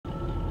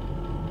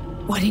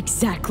What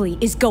exactly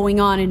is going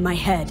on in my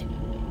head?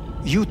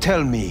 You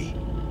tell me,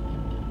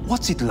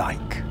 what's it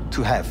like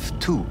to have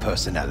two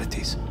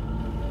personalities?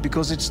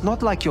 Because it's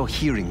not like you're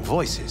hearing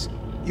voices.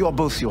 You are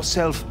both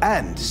yourself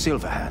and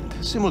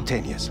Silverhand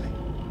simultaneously.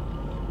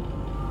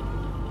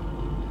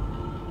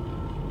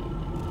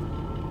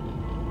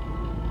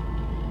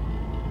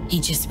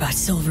 Ain't just about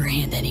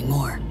Silverhand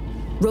anymore.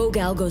 Rogue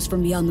algos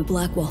from beyond the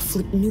Blackwall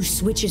flip new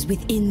switches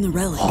within the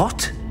Relic.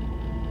 What?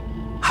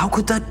 How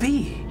could that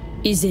be?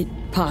 Is it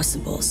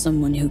possible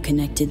someone who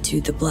connected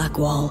to the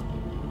Blackwall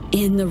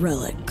and the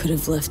Relic could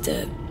have left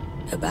a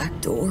back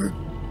door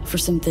for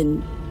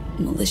something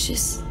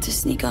malicious to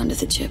sneak onto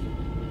the chip?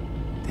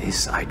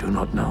 This I do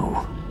not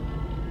know.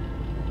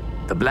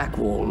 The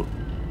Blackwall,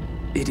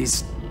 it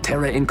is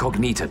terra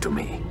incognita to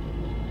me.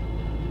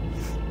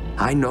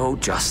 I know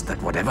just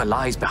that whatever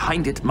lies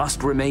behind it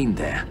must remain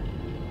there,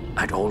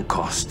 at all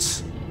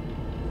costs.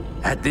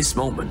 At this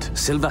moment,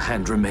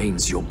 Silverhand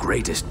remains your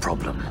greatest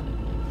problem.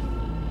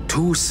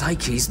 Two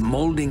psyches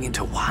molding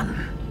into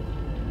one.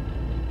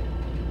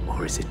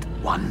 Or is it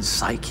one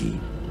psyche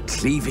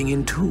cleaving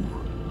in two?